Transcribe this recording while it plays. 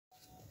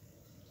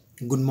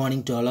Good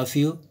morning to all of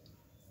you.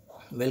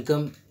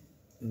 Welcome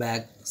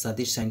back,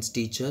 Satish Science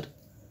Teacher.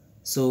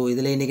 So,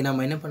 இதில் இன்றைக்கி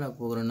நம்ம என்ன பண்ண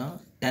போகிறோன்னா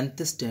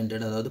 10th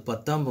standard அதாவது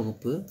 10ஆம்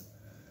வகுப்பு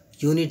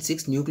unit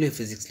 6 nuclear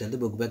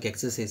ஃபிசிக்ஸ்லேருந்து book back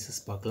exercises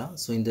பார்க்கலாம்.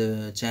 ஸோ இந்த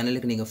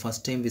சேனலுக்கு நீங்கள்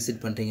ஃபஸ்ட் டைம்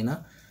விசிட் பண்ணுறீங்கன்னா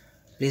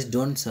please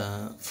don't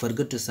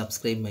forget to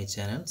subscribe my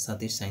channel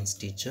Satish science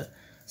teacher.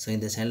 So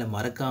இந்த சேனலை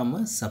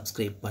மறக்காமல்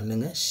சப்ஸ்கிரைப்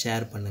பண்ணுங்கள்,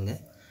 ஷேர்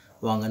பண்ணுங்கள்.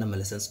 வாங்க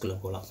நம்ம லெசன்ஸ்குள்ளே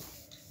போகலாம்.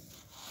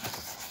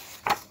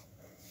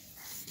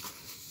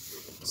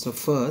 So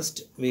first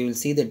we will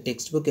see the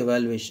textbook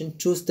evaluation.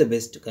 Choose the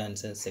best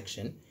answer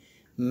section.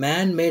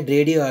 Man-made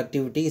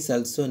radioactivity is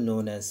also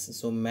known as.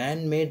 So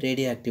man-made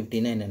radioactivity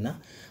na enna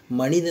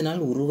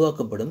மனிதனால்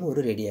உருவாக்கப்படும்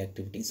ஒரு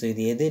ரேடியோஆக்டிவிட்டி. ஸோ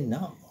இது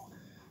எதுன்னா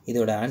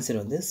இதோட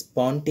ஆன்சர் வந்து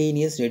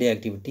ஸ்பான்டேனியஸ்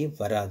ரேடியோஆக்டிவிட்டி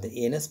வராது.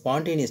 ஏன்னா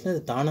ஸ்பான்டேனியஸ்னால்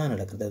அது தானாக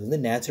நடக்குது, அது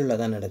வந்து நேச்சுரலாக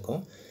தான்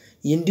நடக்கும்.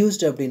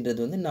 இன்டியூஸ்ட்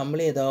அப்படின்றது வந்து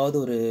நம்மளே ஏதாவது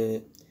ஒரு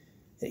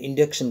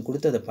இண்டக்ஷன்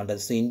கொடுத்து அதை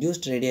பண்ணுறது. ஸோ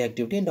இன்டியூஸ்ட்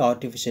ரேடியோஆக்டிவிட்டி அண்ட்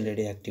ஆர்டிஃபிஷியல்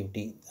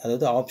ரேடியோஆக்டிவிட்டி,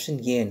 அதாவது option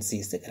A and C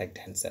is the correct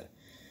answer.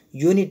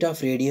 Unit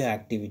of radio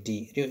activity.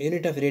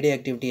 Unit of radio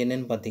activity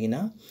என்னென்னு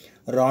பார்த்தீங்கன்னா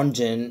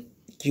ரான்ஜன்,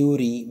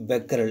 கியூரி,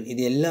 பெக்கரல்,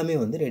 இது எல்லாமே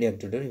வந்து ரேடியோ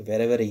ஆக்டிவிட்டி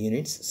வேறு வேறு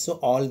units. So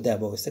all the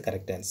above is the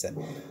correct answer.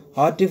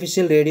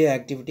 Artificial radio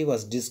activity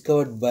was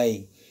discovered by.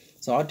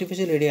 So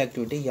artificial radio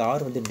activity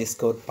யார் வந்து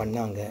discover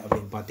பண்ணாங்க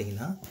அப்படின்னு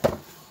பார்த்தீங்கன்னா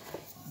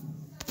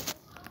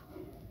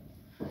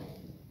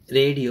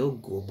radio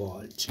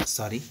cobalt,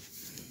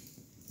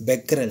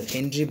 Becquerel,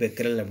 Henry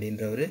Becquerel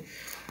அப்படின்றவர்,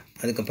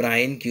 அதுக்கப்புறம்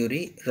iron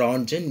Curie,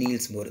 Röntgen,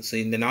 Niels Bohr. So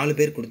இந்த 4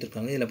 பேர்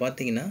கொடுத்துருக்காங்க. இதில்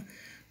பார்த்தீங்கன்னா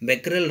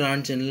பெக்கரல்,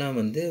 ரான்ஜன்லாம்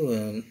வந்து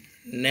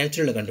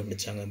நேச்சுரலில்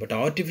கண்டுபிடிச்சாங்க. பட்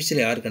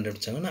ஆர்டிஃபிஷியல் யார்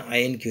கண்டுபிடிச்சாங்கன்னா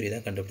அயன் கியூரி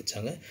தான்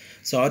கண்டுபிடிச்சாங்க.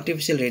 So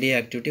artificial radio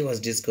activity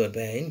was discovered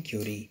by iron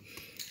Curie.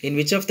 In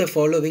which of the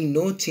following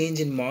no change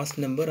in mass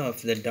number of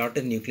the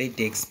daughter nuclei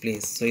takes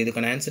place? So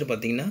இதுக்கான answer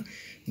பார்த்தீங்கன்னா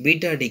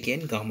beta decay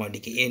and gamma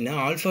decay. ஏன்னா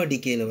alpha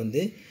டிகேயில்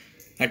வந்து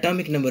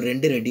atomic number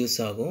 2 reduce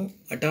ஆகும்,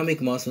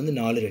 atomic mass வந்து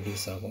 4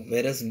 reduce ஆகும்.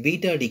 Whereas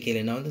beta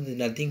டிகேலனா வந்து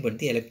nothing but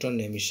the electron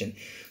emission.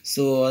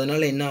 So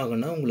அதனால் என்ன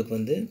ஆகும்னா உங்களுக்கு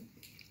வந்து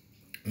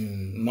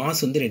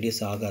மாஸ் வந்து ரெடியூஸ்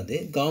ஆகாது.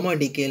 காமா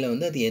டிகேயில்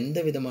வந்து அது எந்த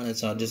விதமான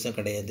சார்ஜஸும்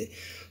கிடையாது.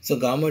 ஸோ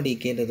காமா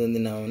டிகேன்றது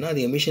வந்து என்ன ஆகும்னா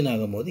அது எமிஷன்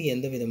ஆகும்போது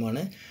எந்த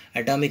விதமான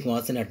அட்டாமிக்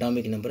மாஸ் அண்ட்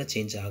அட்டாமிக் நம்பரை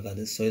சேஞ்ச்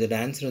ஆகாது. ஸோ இதோட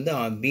ஆன்சர் வந்து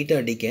beta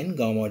decay and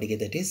gamma decay,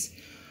 that is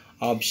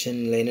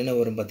ஆப்ஷனில் என்னென்ன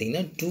வரும்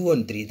பார்த்தீங்கன்னா 2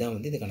 and 3 தான்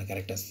வந்து இதுக்கான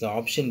கரெக்டாக. So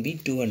option B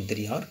 2 and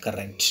 3 are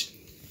correct.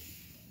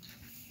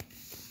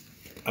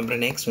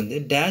 அப்புறம் நெக்ஸ்ட் வந்து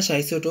dash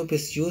isotope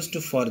is used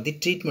for the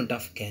treatment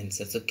of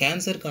cancer. So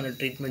கேன்சருக்கான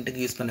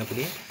ட்ரீட்மெண்ட்டுக்கு யூஸ்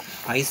பண்ணக்கூடிய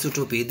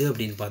ஐசோடோப் எது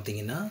அப்படின்னு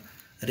பார்த்தீங்கன்னா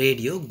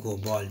radio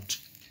cobalt.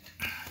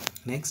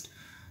 Next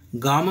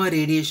gamma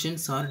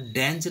radiations R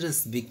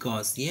dangerous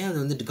because. ஏன் அது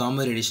வந்து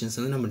காமா ரேடியேஷன்ஸ்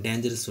வந்து நம்ம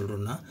டேஞ்சரஸ்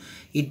சொல்கிறோம்னா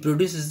it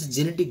produces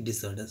genetic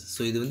disorders.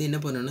 So இது வந்து என்ன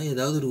பண்ணணும்னா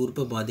ஏதாவது ஒரு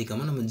உறுப்பை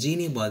பாதிக்காமல் நம்ம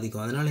ஜீனியை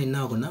பாதிக்கும். அதனால் என்ன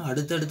ஆகும்னா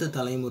அடுத்தடுத்த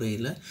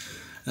தலைமுறையில்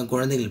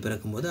குழந்தைகள்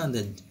பிறக்கும்போது அந்த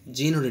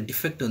ஜீனோட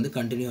டிஃபெக்ட் வந்து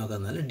கண்டினியூ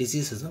ஆகாதனால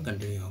டிசீசஸும்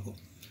கண்டினியூ ஆகும்.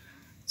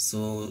 So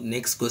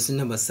next question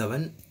number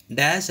 7.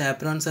 Dash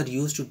ஆப்ரான்ஸ் R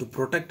used to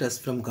protect as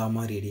from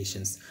gamma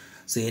radiations.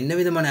 So என்ன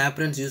விதமான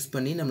ஆப்ரான்ஸ் யூஸ்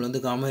பண்ணி நம்மளை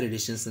வந்து காமா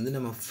ரேடியேஷன்ஸ் வந்து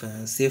நம்ம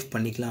சேவ்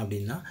பண்ணிக்கலாம்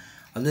அப்படின்னா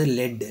வந்து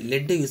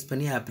லெட்டை யூஸ்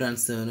பண்ணி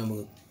ஆப்ரான்ஸ் நம்ம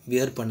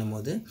வியர்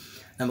பண்ணும்போது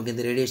நமக்கு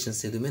இந்த ரேடியேஷன்ஸ்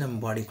எதுவுமே நம்ம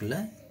பாடிக்குள்ளே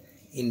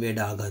இன்வேட்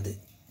ஆகாது.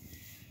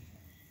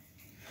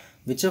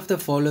 Which of the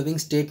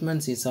following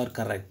statements is are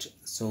correct.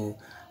 So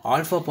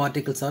alpha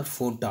particles R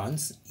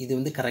photons, இது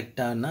வந்து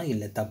கரெக்டானா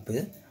இல்லை தப்பு.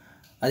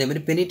 அதே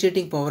மாதிரி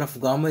penetrating power of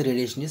gamma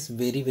radiation is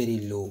very very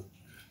low,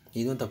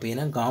 இதுவும் தப்பு.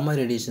 ஏன்னா காமா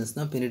ரேடியேஷன்ஸ்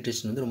தான்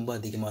பெனிட்ரேஷன் வந்து ரொம்ப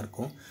அதிகமாக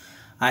இருக்கும்.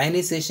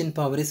 Ionisation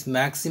power is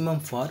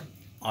maximum for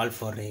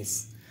alpha race.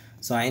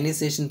 So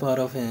ionisation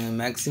power of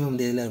maximum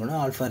இதில் இருக்குன்னா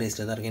ஆல்ஃபா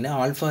ரேஸில் தான் இருக்கும். ஏன்னா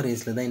ஆல்ஃபா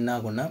ரேஸில் தான் என்ன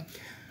ஆகும்னா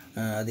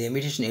அது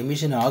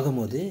எமிஷன்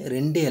ஆகும்போது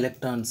 2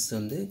 எலக்ட்ரான்ஸ்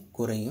வந்து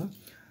குறையும்,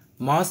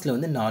 மாஸில்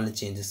வந்து 4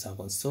 சேஞ்சஸ்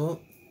ஆகும். ஸோ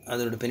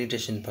அதோட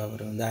பெனிட்ரேஷன்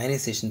பவர் வந்து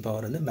அயனைசேஷன்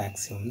பவர் வந்து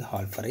மேக்ஸிமம் வந்து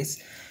alpha race.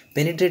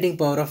 Penetrating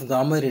power of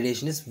gamma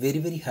radiation is very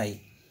very high,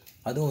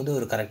 அதுவும் வந்து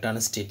ஒரு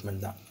கரெக்டான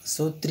ஸ்டேட்மெண்ட் தான்.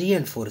 So 3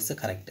 and 4 is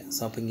correct.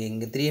 So அப்போ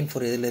இங்கே 3 and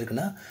 4 எதில்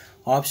இருக்குன்னா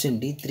option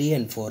D 3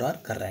 and 4 are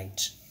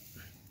correct.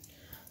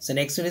 So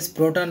next one is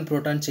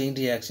proton chain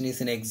reaction is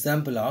an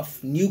example of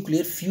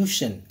nuclear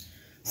fusion.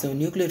 So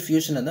nuclear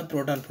ஃபியூஷனில் தான்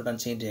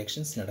ப்ரோட்டான் செயின்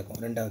ரியாக்ஷன்ஸ் நடக்கும்.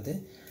 ரெண்டாவது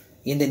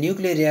இந்த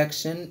nuclear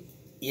reaction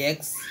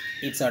X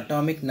it's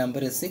atomic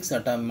number is 6,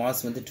 atomic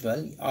mass வந்து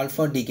 12.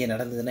 Alpha decay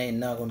நடந்ததுன்னா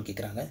என்ன ஆகும்னு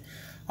கேட்குறாங்க.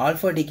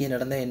 Alpha decay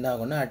நடந்தால் என்ன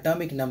ஆகும்னா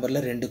அட்டாமிக் நம்பரில்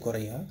 2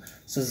 குறையும்.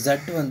 ஸோ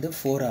Z வந்து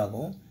 4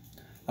 ஆகும்.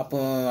 அப்போ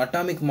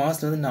அட்டாமிக்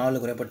மாஸில் வந்து 4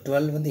 குறையும். அப்போ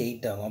 12 வந்து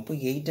 8 ஆகும். அப்போ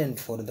 8 and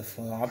 4 இந்த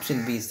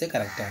option B is the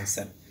correct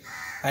answer.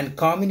 And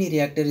Gamini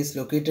reactor is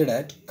located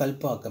at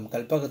Kalpakkam.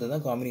 கல்பாக்கத்தில்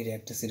தான் காமினி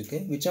ரியாக்டர்ஸ்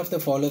இருக்குது. Which of the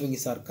following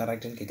is R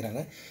கரெக்ட்னு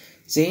கேட்குறாங்க.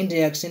 Chain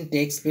reaction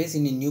takes place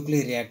in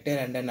nuclear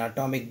reactor and an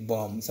atomic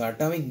bomb. So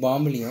atomic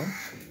பாம்லேயும்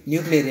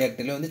nuclear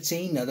ரியாக்டரில் வந்து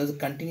chain, அதாவது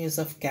continuous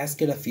of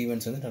cascade of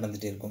events வந்து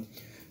நடந்துகிட்டே இருக்கும்.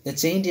 The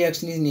chain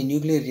reaction in a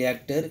nuclear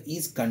reactor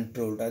is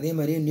controlled. அதே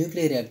மாதிரி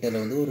nuclear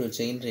ரியாக்டரில் வந்து ஒரு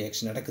செயின்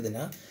ரியாக்ஷன்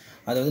நடக்குதுன்னா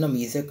அதை வந்து நம்ம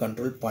ஈஸியாக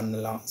கண்ட்ரோல்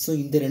பண்ணலாம். ஸோ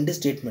இந்த 2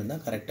 ஸ்டேட்மெண்ட்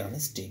தான் கரெக்டான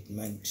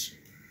ஸ்டேட்மெண்ட்.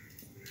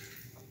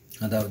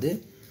 அதாவது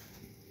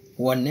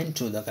 1 and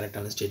 2 தான்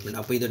கரெக்டான ஸ்டேட்மெண்ட்.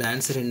 அப்போ இதோட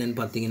ஆன்சர் என்னன்னு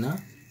பார்த்தீங்கன்னா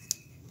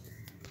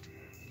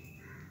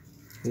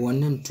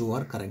 1 and 2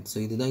 are correct. So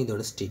இதுதான்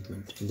இதோட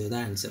ஸ்டேட்மெண்ட்,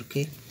 இதுதான் answer.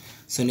 Okay,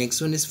 so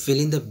next one is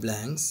fill in the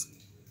blanks.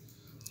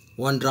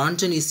 1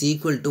 Rontgen is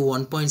equal to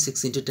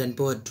 1.6 into 10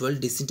 power 12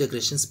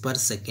 disintegrations per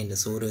second.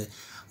 So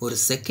ஒரு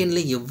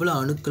செகண்டில் எவ்வளோ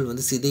அணுக்கள்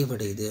வந்து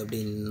சிதைவடையுது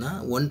அப்படின்னா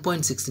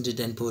 1.6 into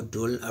 10 power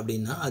 12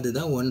 அப்படின்னா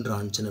அதுதான் 1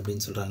 Rontgen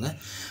அப்படின்னு சொல்கிறாங்க.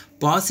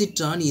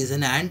 Positron is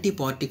an anti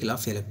particle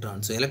of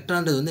electron. So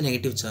எலக்ட்ரான்றது வந்து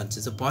நெகட்டிவ் சார்ஜ்.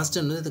 ஸோ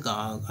பாசிட்ரான் வந்து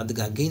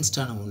அதுக்கு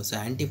அகெயின்ஸ்டான ஒன்று. So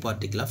anti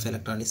particle of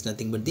electron is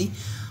nothing but the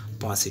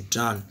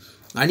positron.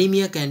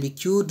 Anaemia can be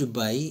cured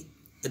by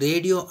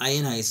radio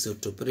iron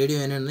isotope. Radio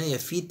iron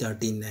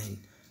Fe39.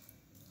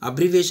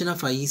 Abbreviation of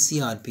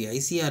ICRP.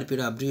 ICRP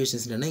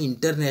abbreviations என்னன்னா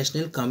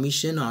International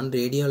Commission on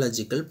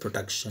Radiological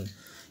Protection.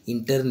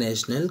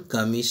 International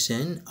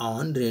Commission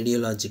on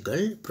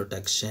Radiological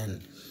Protection.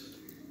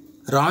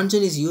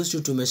 Rontgen is used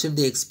to measure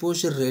the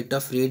exposure rate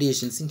of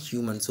radiations in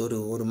humans.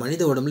 ஒரு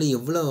மனித உடம்புல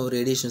எவ்வளோ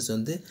radiations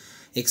வந்து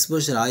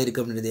exposure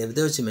ஆகிருக்கு அப்படின்றத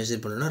எதை வச்சு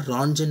மெஷர் பண்ணோம்னா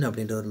Rontgen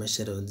அப்படின்ற ஒரு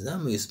மெஷரை வந்து தான்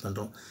நம்ம யூஸ்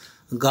பண்ணுறோம்.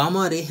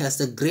 Gamma ray has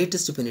the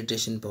greatest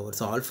penetration power.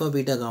 So alpha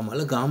beta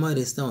காமாவில் gamma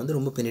race தான் வந்து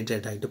ரொம்ப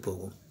பெனிட்ரேட் ஆகிட்டு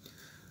போகும்.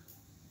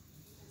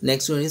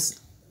 Next one is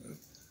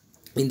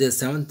in the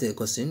 7th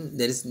question,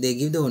 they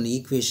give the one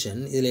equation.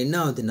 இதில் என்ன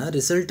ஆகுதுன்னா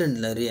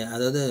ரிசல்டன்ட்டில்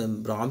அதாவது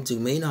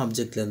ஆப்ஜெக்ட் மெயின்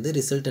ஆப்ஜெக்ட்லேருந்து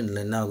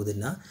ரிசல்டன்ட்டில் என்ன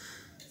ஆகுதுன்னா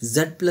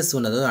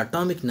Z+1 அதாவது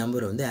அட்டாமிக்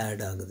நம்பர் வந்து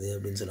ஆட் ஆகுது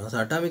அப்படின்னு சொல்லுவாங்க. ஸோ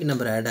அட்டாமிக்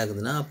நம்பர் ஆட்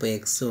ஆகுதுன்னா அப்போ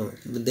Exo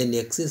then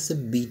X is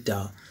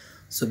beta.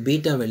 So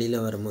beta வெளியில்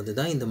வரும்போது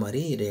தான் இந்த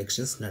மாதிரி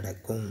ரியாக்ஷன்ஸ்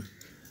நடக்கும்.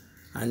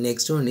 And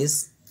next one is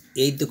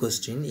 8th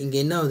question. இங்கே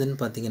என்ன ஆகுதுன்னு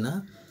பார்த்தீங்கன்னா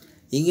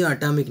இங்கேயும்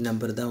அட்டாமிக்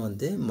நம்பர் தான்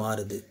வந்து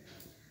மாறுது.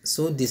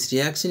 So this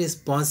reaction is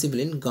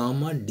possible in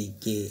gamma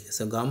decay.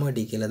 So gamma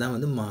டிகேல தான்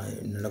வந்து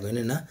நடக்கும்.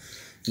 என்னென்னா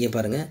இங்கே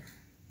பாருங்கள்,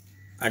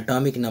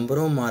 அட்டாமிக்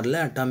நம்பரும்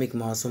மாறல, அட்டாமிக்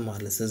மாஸும்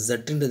மாறல. ஸோ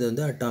ஜெட்டுன்றது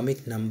வந்து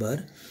அட்டாமிக் நம்பர்,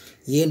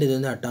 ஏன்றது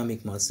வந்து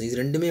அட்டாமிக் மாஸ். இது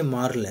ரெண்டுமே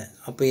மாறல.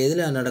 அப்போ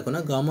எதில்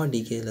நடக்கும்னா காமா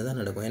டிகேயில் தான்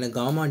நடக்கும். ஏன்னா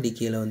காமா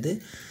டிகேயில் வந்து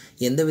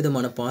எந்த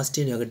விதமான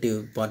பாசிட்டிவ் நெகட்டிவ்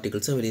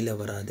பார்ட்டிகல்ஸும் வெளியில்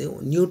வராது.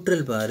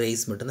 நியூட்ரல்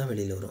ரேஸ் மட்டும்தான்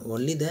வெளியில் வரும்.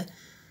 Only the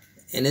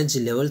energy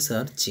levels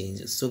R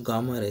change. So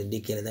gamma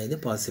டிகேயில் தான்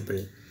இது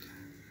possible.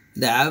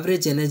 The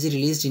average energy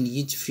released in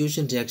each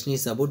fusion reaction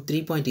is about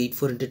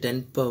 3.84 into 10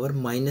 power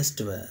minus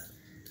 12.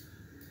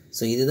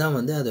 So இதுதான்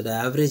வந்து அதோட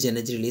average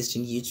energy released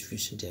in each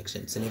fusion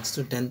reaction. So next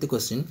to 10th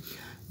question.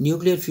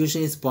 Nuclear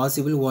fusion is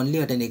possible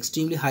only at an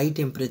extremely high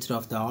temperature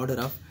of the order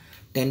of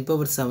 10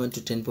 power 7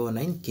 to 10 power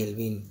 9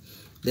 Kelvin.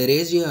 The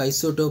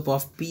radioisotope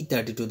of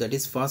P32, that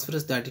is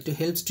phosphorus 32,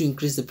 helps to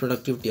increase the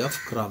productivity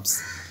of crops.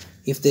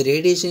 If the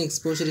radiation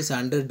exposure is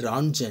under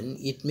Rontgen,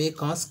 it may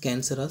cause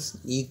cancer as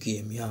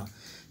leukemia.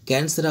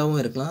 கேன்சராகவும்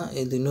இருக்கலாம்.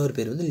 இது இன்னொரு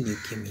பேர் வந்து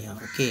லியூக்கேமியா.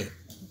 Okay,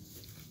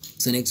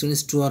 so next one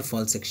is true or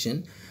false section.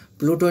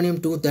 Plutonium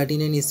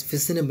 239 is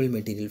fissionable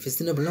material.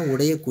 Fissionableனா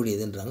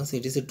உடையக்கூடியதுன்றாங்க. So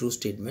it is a true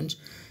statement.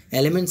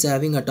 Elements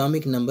having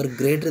atomic number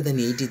greater than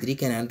 83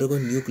 can undergo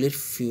nuclear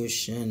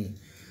fusion.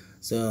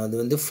 So அது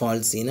வந்து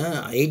falls. ஏன்னா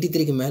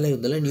 83க்கு மேலே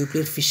இருந்தாலும்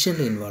nuclear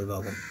ஃபிஷனில் involve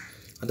ஆகும்.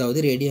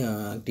 அதாவது radio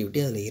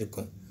activity அதில்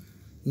இருக்கும்.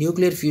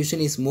 Nuclear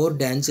fusion is more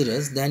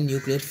dangerous than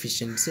nuclear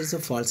fission. It's a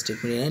false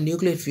statement. ஏன்னா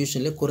நியூக்ளியர்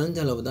ஃபியூஷனில் குறைஞ்ச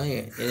அளவு தான்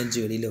எனர்ஜி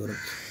வெளியில் வரும்.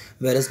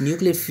 வேறஸ்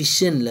நியூக்ளியர்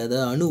ஃபிஷனில் அதாவது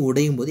அணு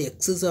உடையும் போது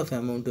எக்ஸஸ் ஆஃப்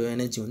அமௌண்ட்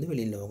எனர்ஜி வந்து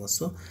வெளியில் ஆகும்.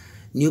 ஸோ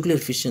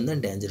நியூக்ளியர் ஃபிஷன்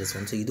தான் டேஞ்சரஸ்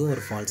ஒன். ஸோ இதுவும்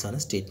ஒரு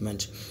ஃபால்ஸான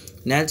statement.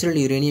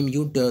 Natural uranium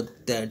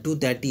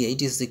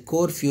U238 is the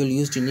core fuel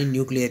used in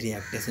nuclear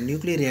reactors.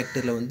 Nuclear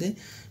ரியாக்டரில் வந்து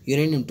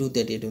யுரேனியம்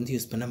 238 வந்து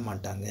யூஸ் பண்ண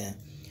மாட்டாங்க.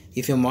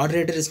 If a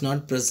moderator is not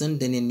present,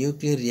 then a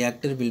nuclear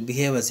reactor will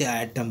behave as a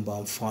atom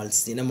bomb. False.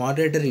 ஏன்னா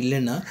moderator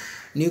இல்லைன்னா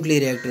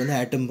nuclear reactor வந்து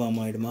ஆட்டம் bomb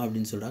ஆகிடுமா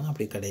அப்படின்னு சொல்கிறாங்க.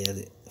 அப்படி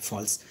கிடையாது,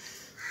 falls.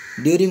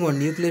 During one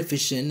nuclear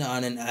fission,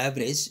 on an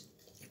average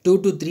 2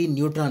 to 3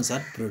 neutrons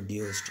are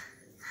produced.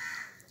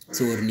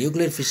 So ஒரு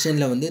nuclear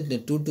ஃபிஷனில் வந்து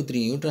 2 to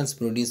 3 neutrons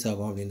produce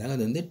ஆகும் அப்படின்னாங்க.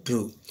 அது வந்து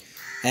true.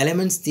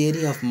 Elements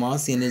theory of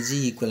mass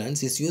energy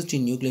equivalence is used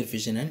in nuclear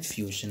fission and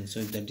fusion. So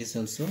that is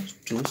also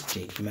true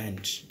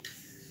statement.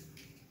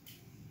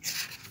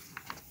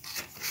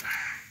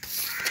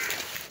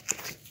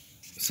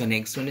 So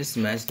next one is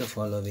match the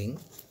following.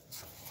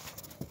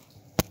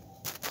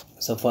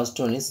 So first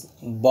one is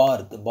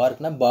BARC. BARC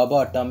na Baba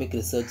Atomic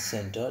Research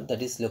Center,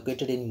 that is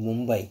located in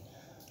Mumbai.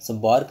 So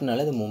BARC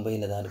nala இது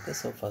மும்பையில் தான் இருக்குது.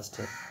 So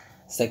first.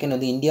 Second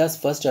வந்து India's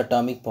first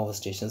atomic power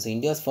station. So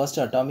India's first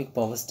atomic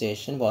power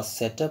station was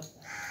set up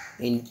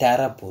in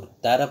Tarapur.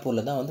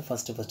 Tarapurல தான் வந்து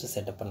first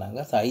setup பண்ணாங்க.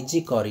 So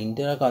IGCOR,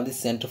 Indira Gandhi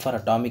Center for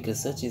Atomic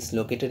Research, is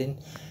located in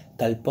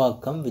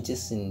Kalpakkam, which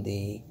is in the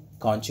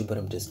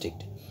Kanchipuram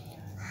district.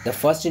 The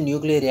first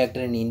nuclear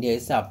reactor in India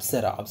is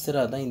Apsara.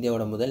 Apsara தான்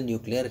இந்தியாவோட முதல்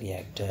nuclear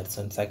reactor.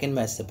 So second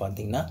மேட்ச்சில்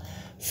பார்த்தீங்கன்னா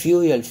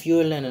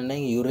fuel என்னென்னா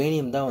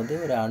uranium தான் வந்து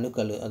ஒரு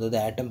அணுக்கல், அதாவது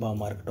ஆட்டம்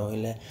பாமாக இருக்கட்டும்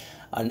இல்லை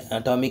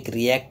அட்டாமிக்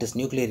ரியாக்டர்ஸ்,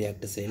 நியூக்ளியர்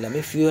ரியாக்டர்ஸ்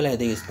எல்லாமே ஃபியூலாக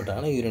எதை யூஸ்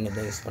பண்ணுறாங்கன்னா யுரேனியம்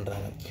தான் யூஸ்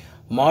பண்ணுறாங்க.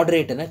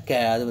 மாடரேட்டர்னா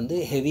அது வந்து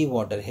ஹெவி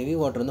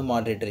வாட்டர் வந்து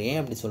மாடரேட்டர். ஏன்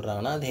அப்படி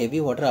சொல்கிறாங்கன்னா அது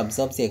heavy water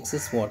absorbs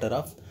excess water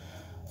of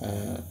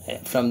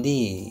from the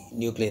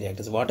nuclear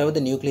reactors. Whatever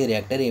the nuclear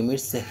reactor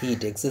emits the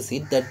heat, excess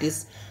heat, that is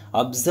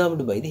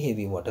absorbed by the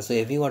heavy water. So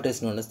heavy water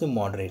is known as the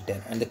moderator.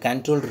 And the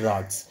control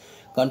rods.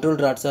 Control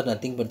rods are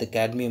nothing but the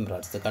cadmium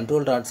rods. The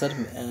control rods are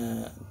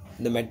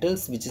the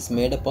metals which is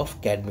made up of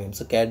cadmium.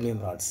 So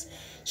cadmium rods.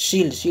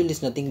 Shield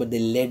is nothing but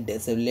the lead.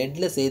 So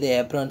leadல செய்த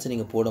aprons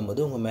நீங்கள்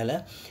போடும்போது உங்கள் மேலே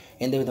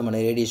எந்த விதமான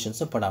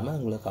ரேடியேஷன்ஸும் படாமல்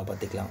உங்களை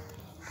காப்பாற்றிக்கலாம்.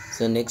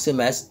 So next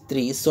match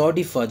 3,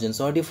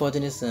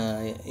 Soddy-Forgen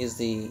is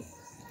the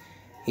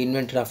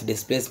inventor of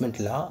displacement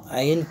law.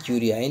 Iron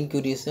Curie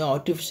is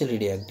artificial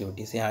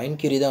radioactivity. So iron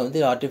Curie தான்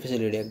வந்து artificial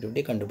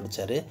radioactivity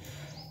கண்டுபிடிச்சாரு.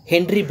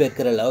 ஹென்ரி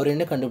பெக்கரல் அவர்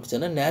என்ன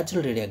கண்டுபிடிச்சாருன்னா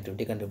நேச்சுரல்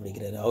ரேடியோஆக்டிவிட்டி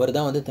கண்டுபிடிக்கிறாரு. அவர்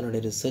தான் வந்து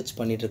தன்னுடைய ரிசர்ச்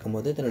பண்ணிட்டு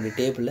இருக்கும்போது தன்னுடைய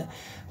டேபிளில்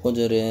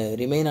கொஞ்சம் ஒரு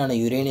ரிமைனான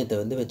யுரேனியத்தை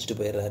வந்து வச்சுட்டு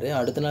போயிடுறாரு.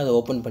 அடுத்த நாள் அதை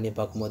ஓப்பன் பண்ணி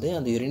பார்க்கும்போது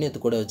அந்த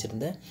யுரேனியத்தை கூட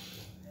வச்சுருந்த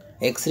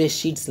எக்ஸ்ரே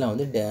ஷீட்ஸ்லாம்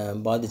வந்து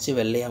பாதித்து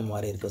வெள்ளையாக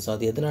மாறி இருக்கும். ஸோ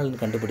அது எதனால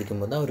கண்டுபிடிக்கும்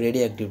போது தான் அவர்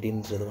ரேடியோ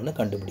ஆக்டிவிட்டின்றது ஒன்று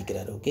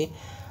கண்டுபிடிக்கிறார். Okay,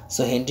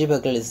 so Henry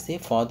Becquerel is the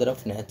father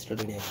of natural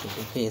radio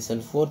activity. Okay, so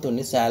fourth one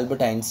is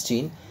Albert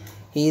Einstein.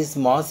 He is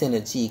mass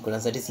energy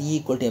equivalence, that is E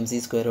 =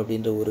 mc²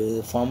 அப்படின்ற ஒரு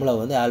ஃபார்முலா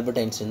வந்து ஆல்பர்ட்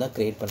ஐன்ஸ்டீன் தான்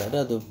create பண்ணுறாரு.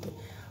 அது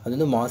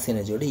வந்து mass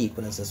எனர்ஜியோட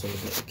ஈக்குவலன்ஸை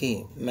சொல்லுது. Okay,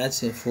 match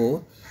 4,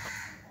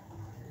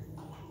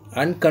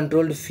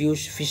 uncontrolled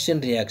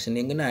fission reaction.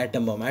 எங்கன்னா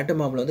ஆட்டம்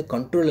பாம்பில் வந்து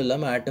கண்ட்ரோல்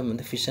இல்லாமல் ஆட்டம்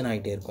வந்து ஃபிஷன்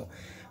ஆகிட்டே இருக்கும்.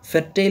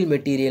 ஃபெர்டைல்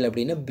மெட்டீரியல்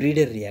அப்படின்னா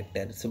ப்ரீடர்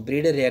ரியாக்டர். ஸோ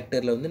ப்ரீடர்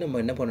ரியாக்டரில் வந்து நம்ம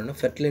என்ன பண்ணணும்னா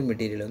ஃபெர்டைல்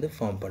மெட்டீரியல் வந்து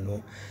ஃபார்ம்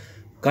பண்ணுவோம்.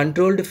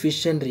 கண்ட்ரோல்டு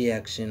ஃபிஷன்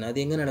ரியாக்ஷன் அது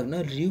எங்கே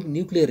நடக்கும்னா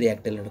நியூக்ளியர்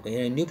ரியாக்டரில் நடக்கும்.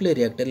 ஏன்னா நியூக்ளியர்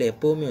ரியாக்டரில்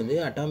எப்போவுமே வந்து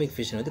அட்டாமிக்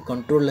ஃபிஷன் வந்து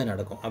கண்ட்ரோலில்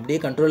நடக்கும். அப்படியே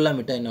கண்ட்ரோல்லாம்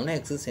விட்டால் என்னன்னா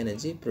எக்ஸஸ்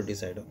எனர்ஜி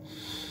ப்ரொடியூஸ் ஆகிடும்.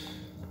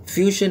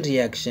 ஃபியூஷன்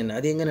ரியாக்ஷன்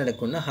அது எங்கே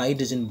நடக்கும்னா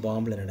ஹைட்ரஜன்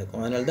பாம்பில்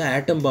நடக்கும். அதனால தான்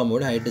ஆட்டம்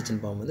பாம்போட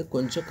ஹைட்ரஜன் பாம்பு வந்து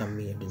கொஞ்சம்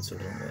கம்மி அப்படின்னு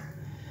சொல்கிறாங்க.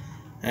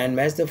 And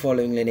match the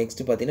following. Next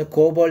பார்த்தீங்கன்னா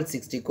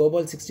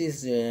cobalt-60 is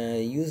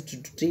used to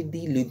treat the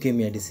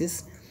leukemia disease,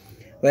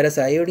 whereas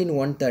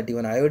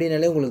iodine-131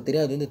 அயோடினாலே உங்களுக்கு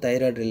தெரியும் அது வந்து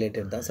தைராய்டு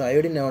ரிலேட்டட் தான். ஸோ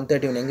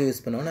iodine-131 எங்கே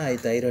யூஸ் பண்ணுவாங்கன்னா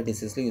தைராய்டு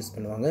டிசீஸில் யூஸ்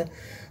பண்ணுவாங்க.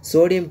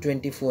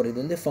 sodium-24 இது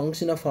வந்து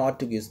ஃபங்க்ஷன் ஆஃப்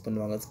ஹார்ட்டுக்கு யூஸ்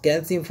பண்ணுவாங்க.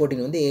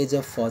 calcium-14 வந்து ஏஜ்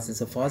ஆஃப்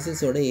ஃபாசில்ஸ்.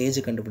 ஃபாசில்ஸோட ஏஜ்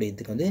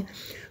கண்டுபிடிக்கிறதுக்கு வந்து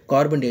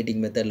கார்பன்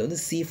டேட்டிங் மெத்தடில் வந்து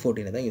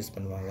C14 தான் யூஸ்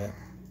பண்ணுவாங்க.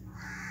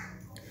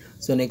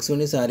 So next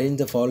one is arrange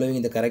the following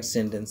இந்த கரெக்ட்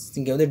சென்டென்ஸ்.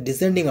 இங்கே வந்து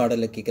டிசெண்டிங்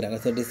ஆர்டரில் கேட்குறாங்க.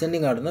 ஸோ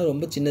டிசெண்டிங் ஆர்டர்னால்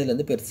ரொம்ப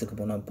சின்னதுலேருந்து பெருசுக்கு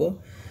போனோம். அப்போது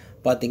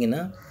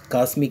பார்த்தீங்கன்னா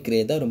காஸ்மிக் ரே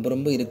தான்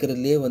ரொம்ப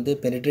இருக்கிறதுலே வந்து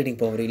பெனிட்ரேட்டிங்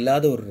பவர்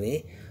இல்லாத ஒரு ரே.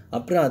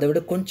 அப்புறம் அதை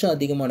விட கொஞ்சம்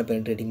அதிகமான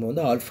பெனிட்ரேட்டிங்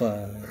வந்து ஆல்ஃபா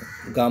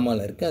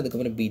காமாவில் இருக்குது.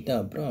 அதுக்கப்புறம் பீட்டா,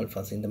 அப்புறம்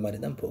ஆல்ஃபாஸ், இந்த மாதிரி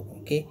தான் போகும்.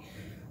 Okay,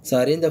 so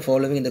arrange the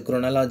following இந்த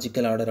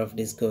chronological order of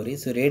Discovery.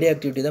 So radio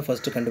activity தான்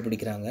ஃபஸ்ட்டு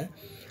கண்டுபிடிக்கிறாங்க.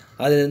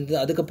 அது வந்து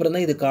அதுக்கப்புறம்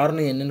தான் இது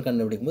காரணம் என்னென்னு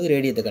கண்டுபிடிக்கும் போது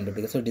ரேடியத்தை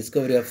கண்டுபிடிக்கும். So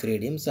Discovery of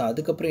radium. So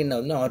அதுக்கப்புறம் என்ன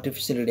ஆகுதுன்னா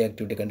ஆர்டிஃபிஷியல் ரேடியோ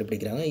ஆக்டிவிட்டி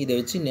கண்டுபிடிக்கிறாங்க. இதை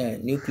வச்சு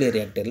நியூக்ளியர்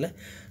ரியாக்டரில்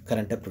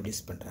கரண்ட்டாக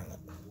ப்ரொடியூஸ் பண்ணுறாங்க.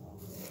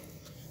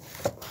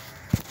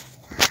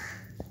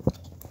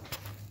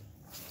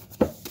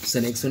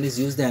 So next one is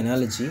use the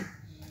analogy.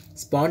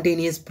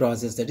 Spontaneous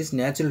process that is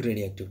natural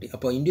radio activity.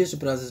 அப்போ இன்டியூஸ்டு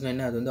ப்ராசஸ்னால்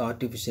என்ன, அது வந்து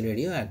artificial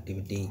radio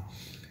activity.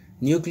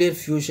 Nuclear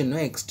ஃபியூஷன்னா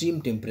extreme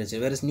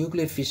temperature, வேறு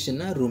nuclear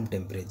ஃபிஷன்னா room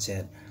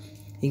temperature.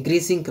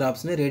 Increasing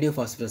கிராப்ஸ்னால் radio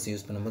phosphorus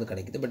use பண்ணும்போது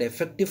கிடைக்குது. But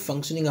effective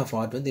functioning of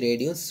heart வந்து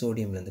radio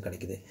சோடியம்லேருந்து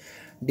கிடைக்குது.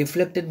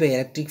 Deflected by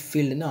electric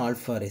ஃபீல்டுனா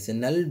alpha race.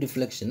 நல்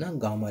டிஃப்ளெக்ஷன்னா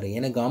காமா ரே.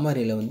 ஏன்னா காமா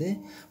ரேயில் வந்து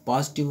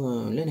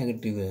பாசிட்டிவும் இல்லை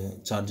நெகட்டிவ்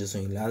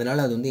சார்ஜஸும் இல்லை.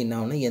 அதனால் அது வந்து என்ன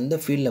ஆகும்னா எந்த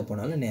ஃபீல்டில்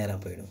போனாலும் நேராக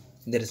போயிடும்.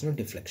 There is no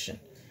deflection.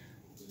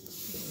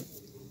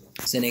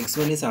 So next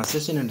one is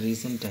assertion and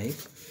reason type.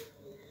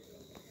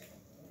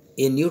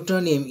 A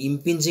neutron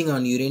impinging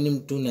on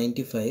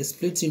uranium-295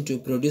 splits into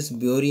produce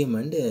barium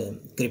and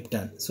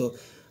krypton. So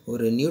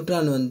ஒரு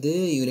நியூட்ரான் வந்து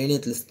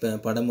யுரேனியத்தில்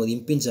படும்போது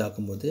இம்பிஞ்ச்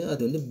ஆகும்போது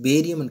அது வந்து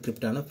பேரியம் அண்ட்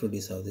கிரிப்டானாக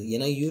ப்ரொடியூஸ் ஆகுது.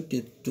 ஏன்னா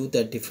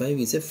U-235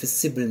 இஸ் எ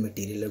ஃபிசிபிள்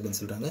மெட்டீரியல் அப்படின்னு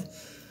சொல்கிறாங்க.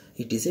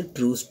 It is a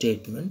true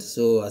statement.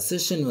 So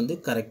assertion வந்து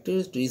correct,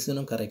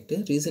 ரீசனும் correct.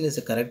 Reason is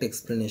a correct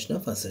explanation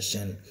of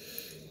assertion.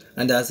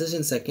 And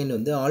assertion second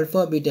வந்து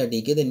alpha beta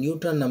decay the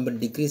neutron number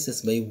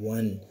decreases by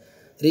 1.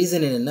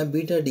 Reason என்னென்னா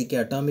beta decay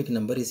atomic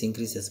number is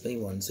increases by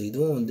 1. So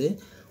இதுவும் வந்து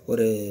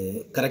ஒரு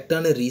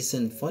கரெக்டான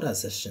reason for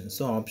assertion.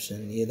 So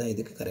option A தான்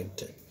இதுக்கு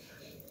correct.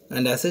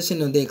 And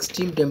assertion வந்து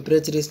extreme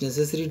temperature is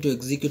necessary to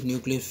execute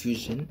nuclear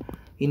fusion.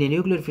 In a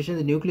nuclear fusion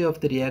the nuclear of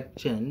the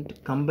ரியாக்ஷன்ட்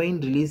combine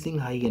releasing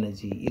high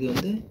energy. இது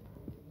வந்து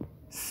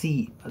C,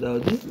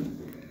 அதாவது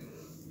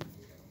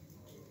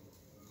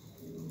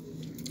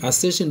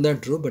அசர்ஷன்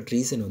தான் true but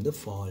reason வந்து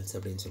falls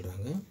அப்படின்னு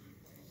சொல்கிறாங்க.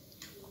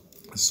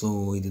 ஸோ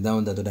இதுதான்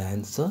வந்து அதோட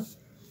ஆன்சர்.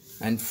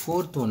 அண்ட்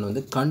ஃபோர்த் ஒன்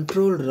வந்து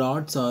control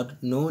rods are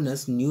known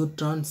as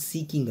neutron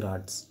seeking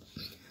rods.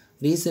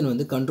 Reason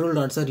வந்து control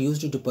rods R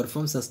used to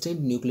perform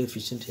sustained nuclear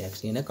fission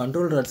reaction. ஏன்னா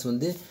கண்ட்ரோல் ராட்ஸ்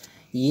வந்து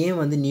ஏன்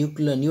வந்து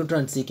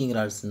நியூட்ரான் சீக்கிங்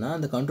ராட்ஸ்னால்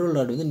அந்த கண்ட்ரோல்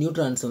ராட் வந்து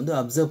நியூட்ரான்ஸை வந்து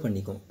அப்சர்வ்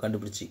பண்ணிக்கும்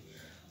கண்டுபிடிச்சி.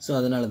 ஸோ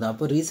அதனால தான்.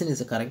 அப்போ reason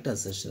is a correct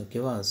assertion.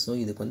 ஓகேவா? ஸோ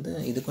இதுக்கு வந்து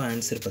இதுக்கும்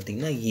ஆன்சர்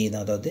பார்த்திங்கன்னா ஏ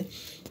தான். அதாவது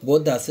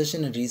both the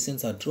assertion and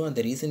reasons are true and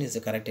the reason is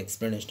a correct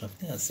explanation of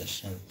the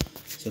assertion.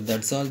 So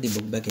that's all the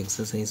book back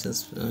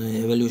exercises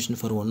evolution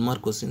for 1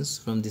 mark questions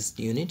from this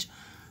unit.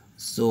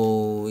 So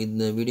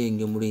இந்த video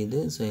இங்கே முடியுது.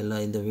 So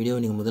இந்த வீடியோவை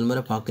நீங்கள் முதல்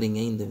முறை பார்க்குறீங்க,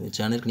 இந்த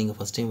சேனலுக்கு நீங்கள்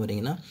ஃபஸ்ட் டைம்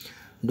வரீங்கன்னா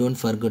don't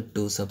forget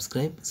to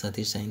subscribe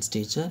Satish science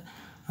teacher.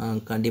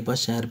 கண்டிப்பாக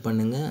ஷேர்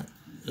பண்ணுங்கள்,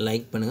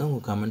 லைக் பண்ணுங்கள்,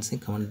 உங்கள்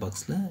கமெண்ட்ஸையும் கமெண்ட்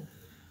பாக்ஸில்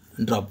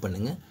ட்ராப்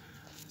பண்ணுங்கள்.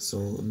 So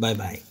bye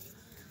bye.